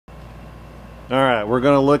Alright, we're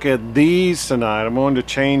going to look at these tonight. I'm going to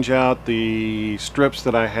change out the strips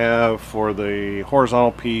that I have for the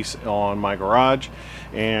horizontal piece on my garage.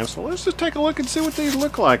 And so let's just take a look and see what these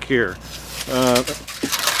look like here.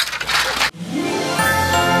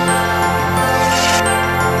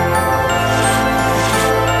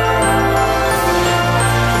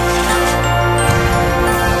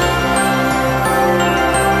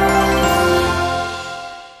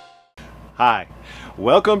 Hi,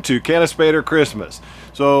 welcome to Canispater Christmas.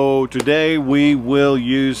 So today we will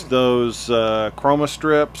use those chroma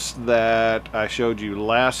strips that I showed you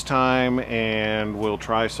last time, and we'll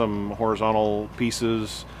try some horizontal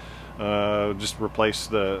pieces. Just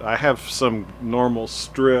replace I have some normal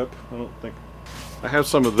strip. I have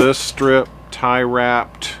some of this strip tie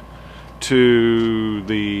wrapped to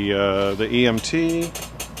the EMT.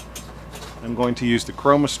 I'm going to use the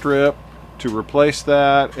chroma strip to replace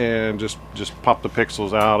that and just pop the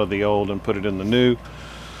pixels out of the old and put it in the new.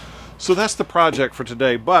 So that's the project for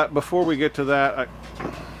today. But before we get to that,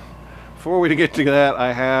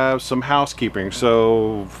 I have some housekeeping.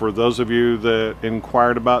 So for those of you that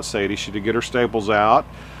inquired about Sadie, she did get her staples out.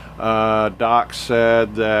 Doc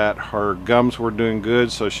said that her gums were doing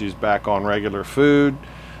good, so she's back on regular food.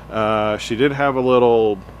 She did have a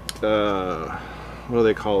little what do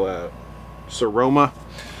they call that? Seroma.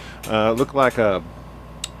 Looked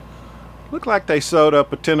like they sewed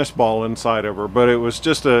up a tennis ball inside of her, but it's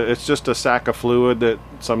just a sack of fluid that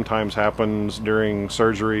sometimes happens during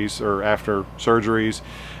surgeries or after surgeries,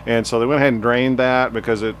 and so they went ahead and drained that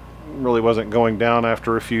because it really wasn't going down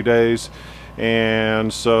after a few days.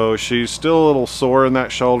 And so she's still a little sore in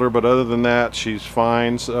that shoulder, but other than that she's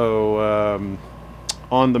fine. So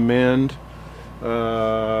on the mend.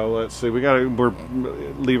 Let's see, we're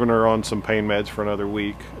leaving her on some pain meds for another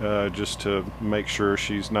week, just to make sure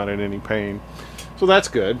she's not in any pain. So that's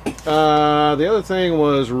good. The other thing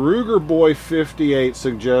was Ruger Boy 58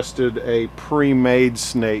 suggested a pre-made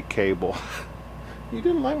snake cable. You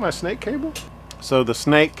didn't like my snake cable? So the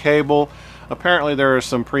snake cable, apparently there is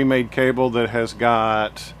some pre-made cable that has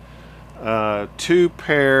got 2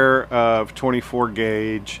 pair of 24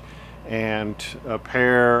 gauge and a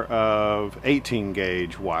pair of 18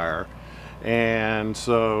 gauge wire, and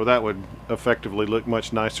so that would effectively look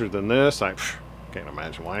much nicer than this. I can't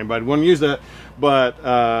imagine why anybody wouldn't use that, but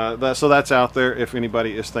so that's out there if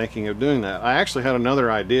anybody is thinking of doing that. I actually had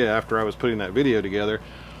another idea after I was putting that video together.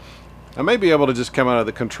 I may be able to just come out of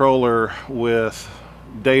the controller with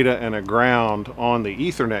data and a ground on the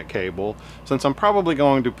Ethernet cable, since I'm probably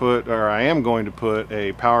going to put, or I am going to put,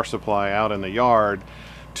 a power supply out in the yard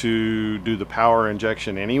to do the power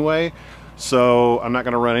injection anyway. So I'm not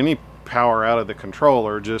going to run any power out of the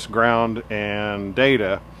controller, just ground and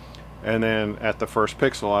data, and then at the first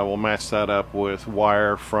pixel I will match that up with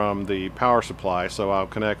wire from the power supply. So I'll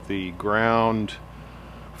connect the ground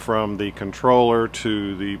from the controller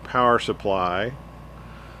to the power supply,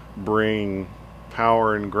 bring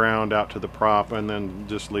power and ground out to the prop, and then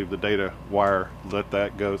just leave the data wire, let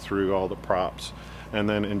that go through all the props, and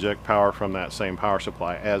then inject power from that same power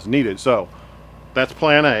supply as needed. So that's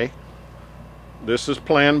plan A. This is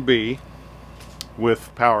plan B with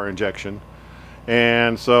power injection,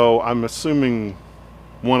 and so I'm assuming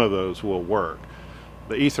one of those will work.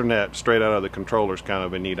 The Ethernet straight out of the controller is kind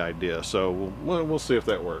of a neat idea, so we'll see if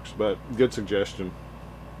that works, but good suggestion.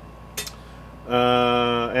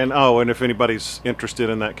 And if anybody's interested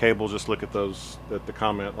in that cable, just look at the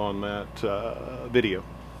comment on that video.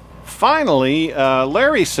 Finally,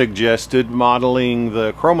 Larry suggested modeling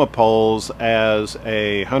the Chroma Poles as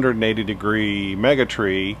a 180-degree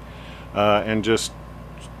megatree, and just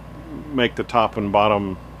make the top and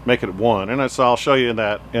bottom, make it one. And so I'll show you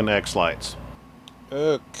that in X-Lights.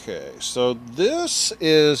 Okay, so this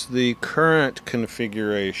is the current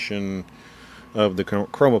configuration of the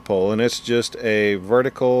Chroma Pole, and it's just a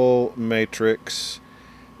vertical matrix.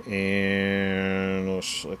 And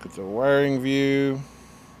let's look at the wiring view.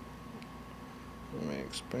 Let me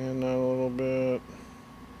expand that a little bit.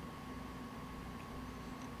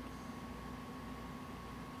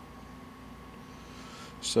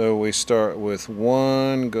 So we start with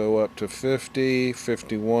 1, go up to 50,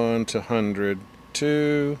 51 to 100,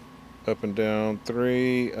 2, up and down,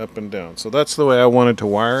 3, up and down. So that's the way I wanted to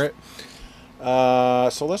wire it.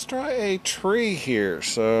 So let's try a tree here.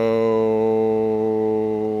 So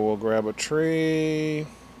we'll grab a tree.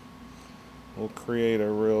 We'll create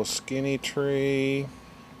a real skinny tree,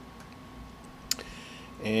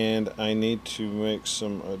 and I need to make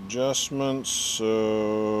some adjustments,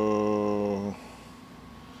 so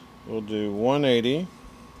we'll do 180.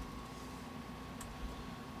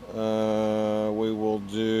 We will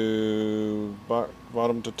do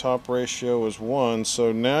bottom to top ratio is 1.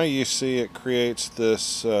 So now you see it creates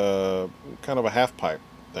this kind of a half pipe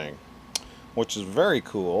thing, which is very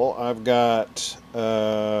cool. I've got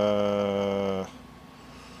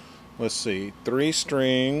let's see, 3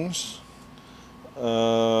 strings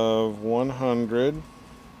of 100,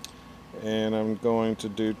 and I'm going to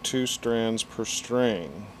do 2 strands per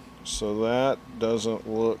string. So that doesn't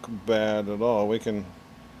look bad at all. We can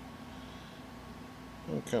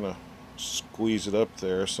kind of squeeze it up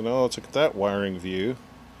there. So now let's look at that wiring view,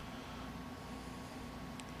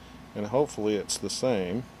 and hopefully it's the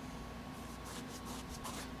same.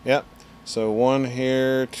 Yep. So 1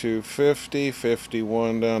 here to 50,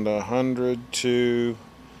 51 down to 100, 2,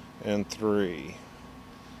 and 3.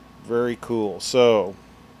 Very cool. So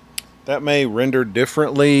that may render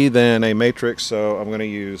differently than a matrix, so I'm going to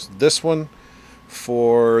use this one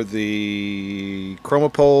for the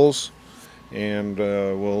Chroma Poles, and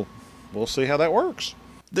we'll see how that works.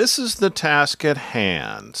 This is the task at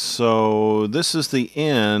hand. So this is the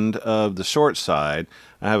end of the short side.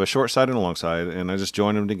 I have a short side and a long side, and I just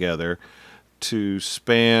join them together to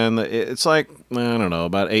span, it's like, I don't know,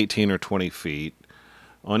 about 18 or 20 feet.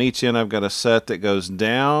 On each end I've got a set that goes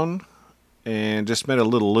down, and just made a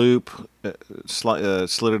little loop, slid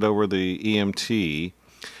it over the EMT,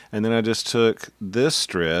 and then I just took this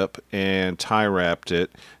strip and tie wrapped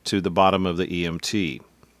it to the bottom of the EMT.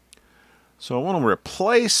 So I want to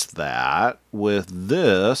replace that with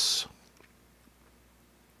this,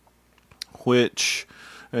 which,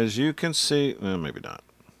 as you can see, maybe not.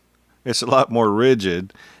 It's a lot more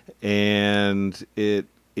rigid, and it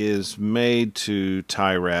is made to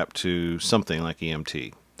tie wrap to something like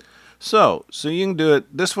EMT. So you can do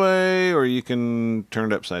it this way, or you can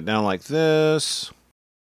turn it upside down like this.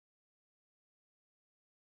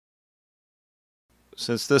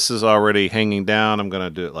 Since this is already hanging down, I'm going to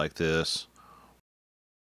do it like this.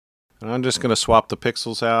 And I'm just going to swap the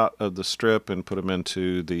pixels out of the strip and put them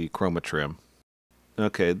into the ChromaTrim.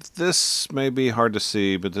 Okay, this may be hard to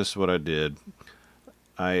see, but this is what I did.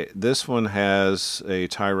 This one has a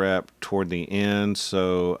tie wrap toward the end,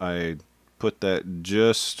 so I put that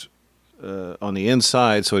just on the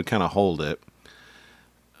inside so it kind of hold it.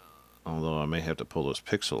 Although I may have to pull this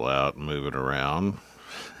pixel out and move it around.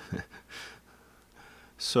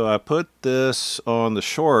 So I put this on the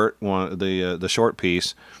short one, the short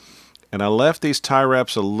piece, and I left these tie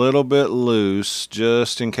wraps a little bit loose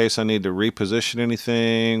just in case I need to reposition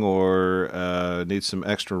anything or need some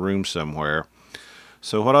extra room somewhere.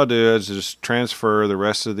 So what I'll do is just transfer the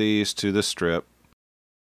rest of these to this strip,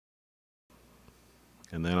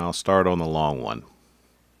 and then I'll start on the long one.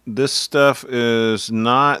 This stuff is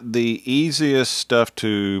not the easiest stuff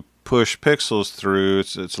to push pixels through.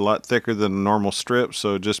 It's a lot thicker than a normal strip,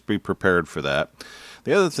 so just be prepared for that.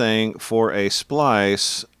 The other thing, for a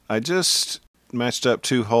splice, I just matched up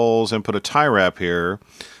 2 holes and put a tie wrap here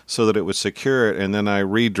so that it would secure it, and then I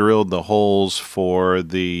re-drilled the holes for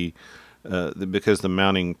because the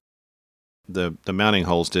mounting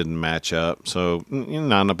holes didn't match up, so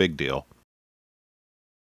not a big deal.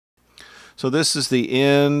 So this is the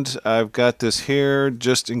end. I've got this here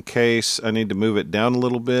just in case I need to move it down a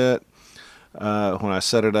little bit. When I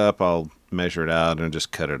set it up, I'll measure it out and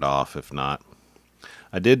just cut it off if not.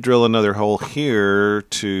 I did drill another hole here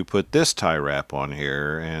to put this tie wrap on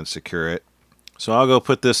here and secure it. So I'll go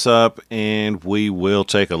put this up and we will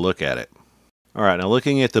take a look at it. Alright, now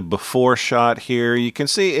looking at the before shot here, you can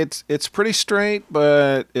see it's pretty straight,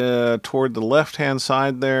 but toward the left hand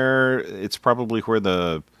side there, it's probably where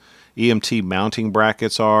the EMT mounting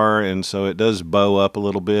brackets are, and so it does bow up a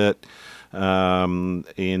little bit. In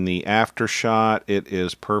the after shot, it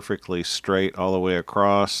is perfectly straight all the way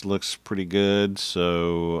across. Looks pretty good,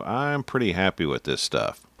 so I'm pretty happy with this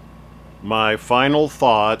stuff. My final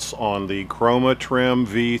thoughts on the ChromaTrim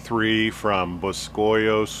V3 from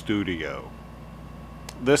Boscoyo Studio.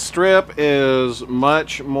 The strip is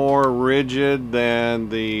much more rigid than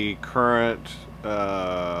the current,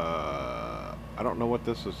 I don't know what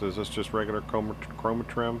this is. Is this just regular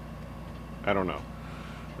ChromaTrim? I don't know.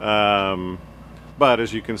 But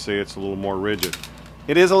as you can see, it's a little more rigid.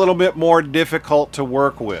 It is a little bit more difficult to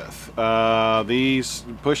work with. These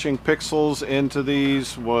pushing pixels into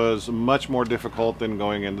these was much more difficult than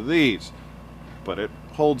going into these, but it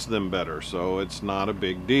holds them better, so it's not a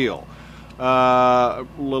big deal.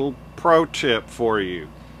 Little pro tip for you: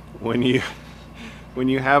 when you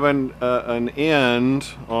have an end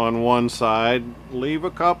on one side, leave a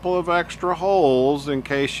couple of extra holes in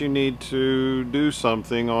case you need to do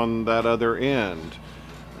something on that other end.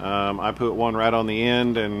 I put one right on the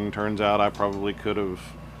end, and turns out I probably could have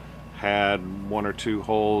had one or two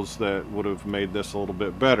holes that would have made this a little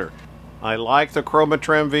bit better. I like the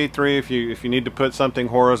ChromaTrim V3. If you need to put something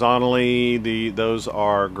horizontally, those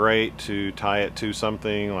are great to tie it to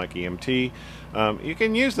something like EMT. You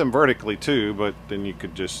can use them vertically too, but then you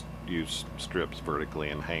could just use strips vertically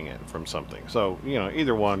and hang it from something. So, you know,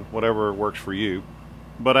 either one, whatever works for you.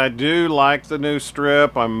 But I do like the new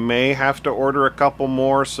strip. I may have to order a couple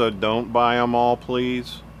more, so don't buy them all,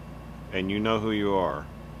 please. And you know who you are.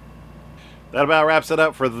 That about wraps it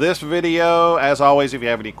up for this video. As always, if you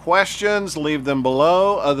have any questions, leave them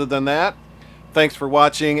below. Other than that, thanks for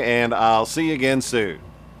watching, and I'll see you again soon.